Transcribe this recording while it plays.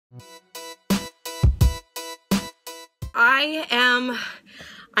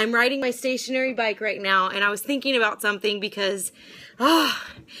I'm riding my stationary bike right now, and I was thinking about something because,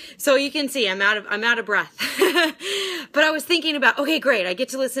 so you can see I'm out of breath. But I was thinking about, okay, great. I get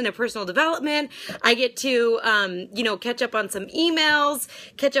to listen to personal development. I get to, catch up on some emails,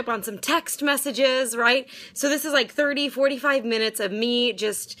 catch up on some text messages, right? So this is like 30, 45 minutes of me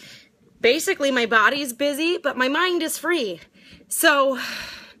just, basically my body's busy, but my mind is free. So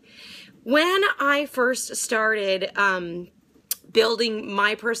when I first started, building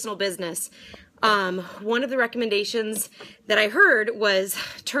my personal business, one of the recommendations that I heard was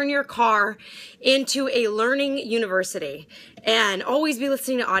turn your car into a learning university and always be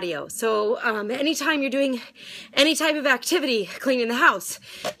listening to audio. So anytime you're doing any type of activity, cleaning the house,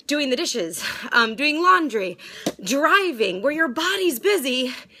 doing the dishes, doing laundry, driving, where your body's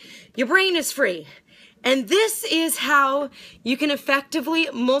busy, your brain is free. And this is how you can effectively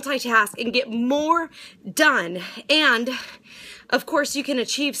multitask and get more done. And of course, you can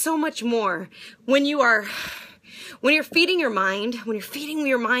achieve so much more when you're feeding your mind,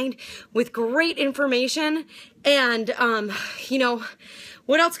 with great information. And,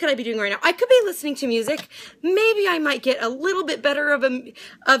 what else could I be doing right now? I could be listening to music. Maybe I might get a little bit better of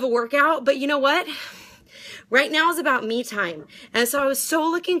a workout, but you know what? Right now is about me time. And so I was so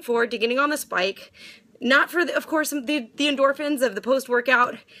looking forward to getting on this bike. Not for, of course, the endorphins of the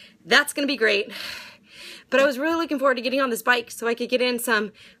post-workout. That's going to be great. But I was really looking forward to getting on this bike so I could get in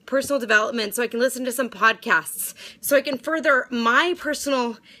some personal development, so I can listen to some podcasts, so I can further my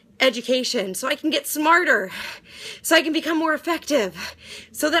personal education, so I can get smarter, so I can become more effective,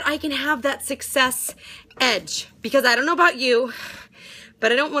 so that I can have that success edge. Because I don't know about you,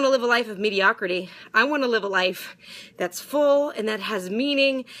 but I don't want to live a life of mediocrity. I want to live a life that's full and that has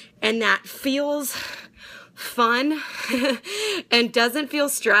meaning and that feels fun and doesn't feel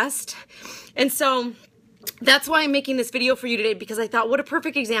stressed. And so that's why I'm making this video for you today, because I thought, what a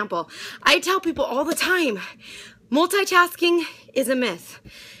perfect example. I tell people all the time, multitasking is a myth.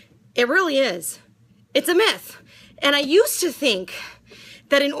 It really is. It's a myth. And I used to think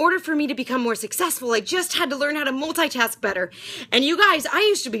that in order for me to become more successful, I just had to learn how to multitask better. And you guys, I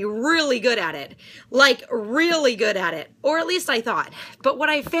used to be really good at it. Like, really good at it. Or at least I thought. But what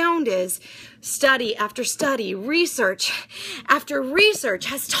I found is study after study, research after research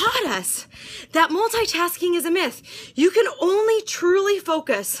has taught us that multitasking is a myth. You can only truly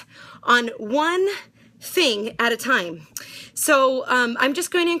focus on one thing at a time. So I'm just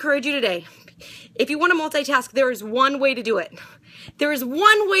going to encourage you today. If you want to multitask, there is one way to do it. There is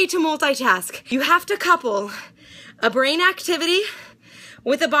one way to multitask. You have to couple a brain activity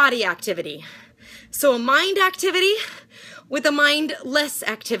with a body activity. So a mind activity with a mindless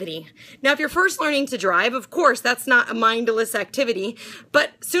activity. Now, if you're first learning to drive, of course, that's not a mindless activity,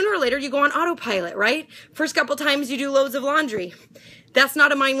 but sooner or later you go on autopilot, right? First couple times you do loads of laundry. That's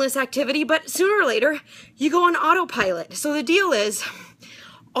not a mindless activity, but sooner or later you go on autopilot. So the deal is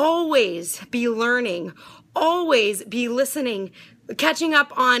always be learning, always be listening, catching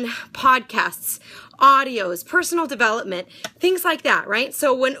up on podcasts, audios, personal development, things like that, right?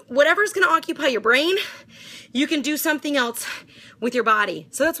 So when whatever's going to occupy your brain, you can do something else with your body.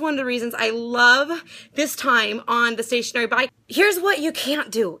 So that's one of the reasons I love this time on the stationary bike. Here's what you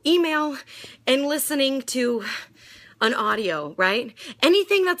can't do: email and listening to an audio, right?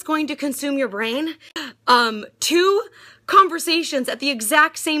 Anything that's going to consume your brain. Two conversations at the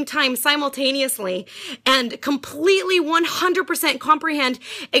exact same time simultaneously and completely 100% comprehend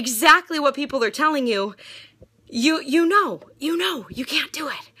exactly what people are telling you. You know, you can't do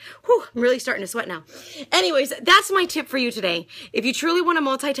it. Whew, I'm really starting to sweat now. Anyways, that's my tip for you today. If you truly want to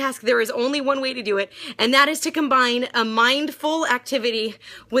multitask, there is only one way to do it, and that is to combine a mindful activity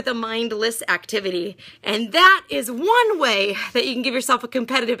with a mindless activity. And that is one way that you can give yourself a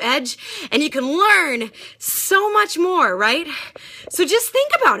competitive edge, and you can learn so much more, right? So just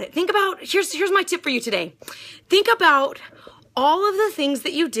think about it. Here's my tip for you today. Think about all of the things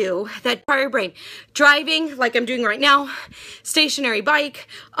that you do that require your brain. Driving, like I'm doing right now, stationary bike,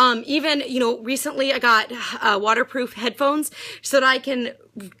 even, recently I got waterproof headphones so that I can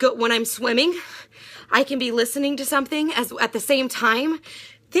go, when I'm swimming, I can be listening to something at the same time.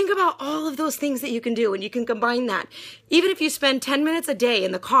 Think about all of those things that you can do, and you can combine that. Even if you spend 10 minutes a day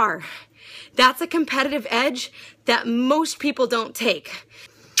in the car, that's a competitive edge that most people don't take.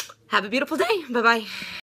 Have a beautiful day. Bye-bye.